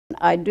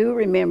I do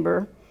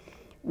remember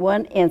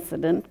one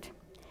incident.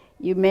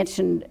 You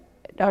mentioned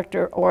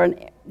Dr.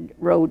 Orrin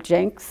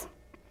Jenks.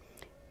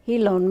 He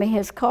loaned me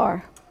his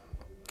car,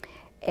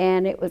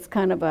 and it was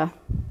kind of a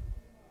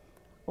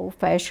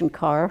old-fashioned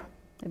car,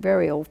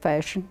 very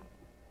old-fashioned.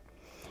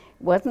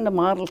 It wasn't a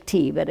Model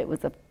T, but it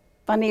was a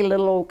funny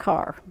little old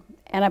car,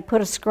 and I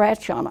put a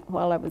scratch on it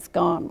while I was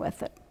gone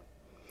with it.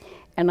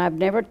 And I've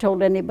never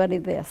told anybody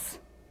this,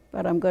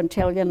 but I'm going to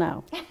tell you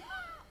now.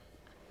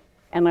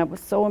 And I was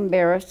so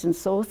embarrassed and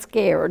so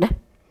scared.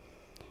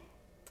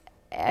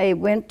 I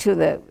went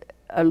to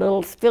a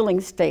little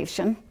filling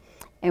station,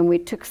 and we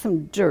took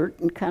some dirt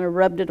and kind of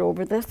rubbed it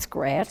over the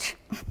scratch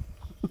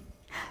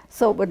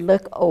so it would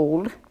look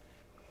old.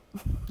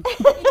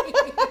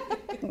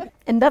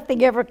 And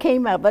nothing ever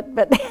came of it,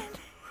 but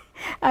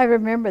I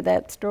remember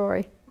that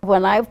story.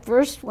 When I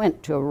first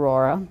went to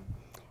Aurora,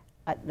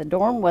 the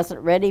dorm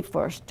wasn't ready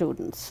for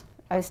students.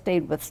 I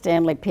stayed with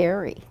Stanley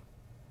Perry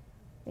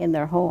in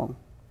their home.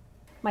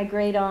 My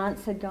great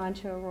aunts had gone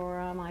to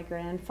Aurora. My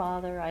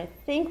grandfather, I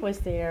think, was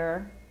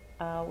there.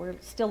 We're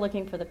still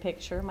looking for the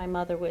picture. My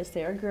mother was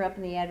there. Grew up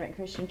in the Advent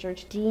Christian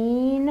Church.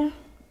 Dean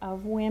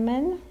of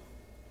Women,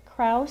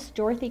 Krause,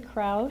 Dorothy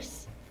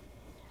Krause.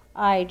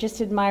 I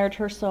just admired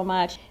her so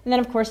much. And then,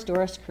 of course,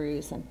 Doris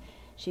Cruz. And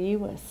she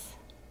was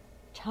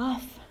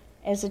tough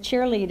as a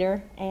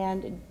cheerleader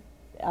and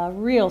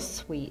real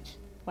sweet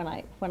when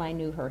I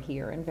knew her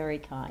here, and very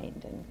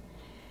kind. And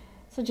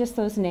so just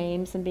those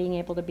names and being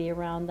able to be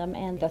around them.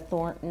 And the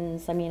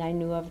Thorntons, I mean, I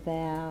knew of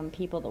them,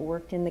 people that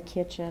worked in the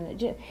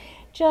kitchen.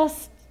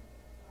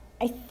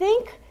 I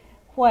think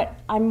what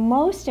I'm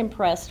most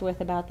impressed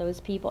with about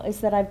those people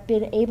is that I've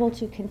been able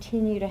to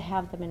continue to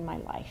have them in my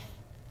life.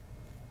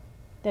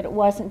 That it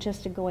wasn't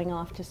just a going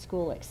off to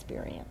school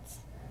experience,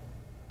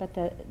 but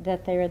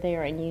that they're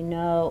there. And you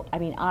know, I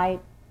mean, I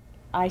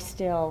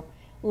still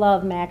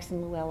love Max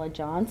and Luella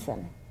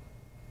Johnson,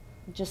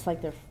 just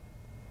like they're,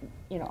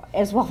 you know,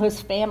 as well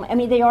as family. I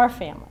mean, they are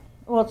family.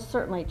 Well,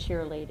 certainly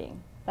cheerleading.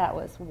 That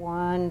was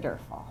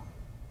wonderful.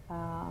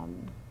 How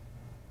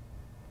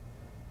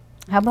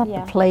about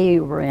the play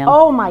you were in?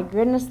 Oh my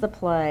goodness, the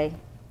play.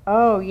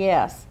 Oh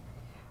yes.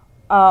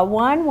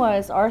 One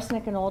was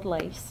Arsenic and Old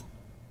Lace.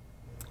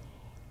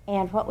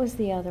 And what was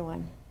the other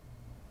one?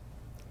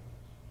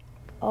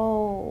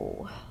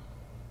 Oh,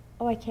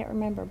 I can't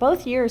remember.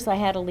 Both years I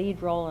had a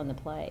lead role in the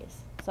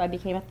plays. So I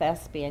became a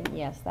thespian.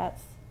 Yes,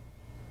 that's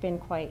been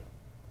quite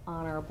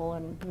honorable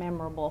and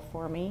memorable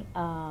for me.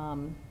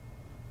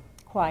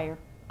 Choir.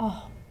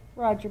 Oh,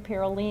 Roger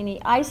Parolini.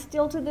 I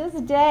still to this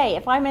day,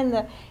 if I'm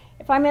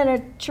in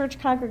a church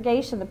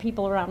congregation, the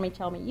people around me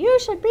tell me, you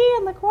should be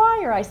in the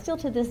choir. I still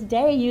to this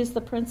day use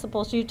the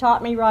principles you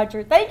taught me,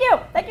 Roger. Thank you,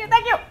 thank you,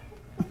 thank you.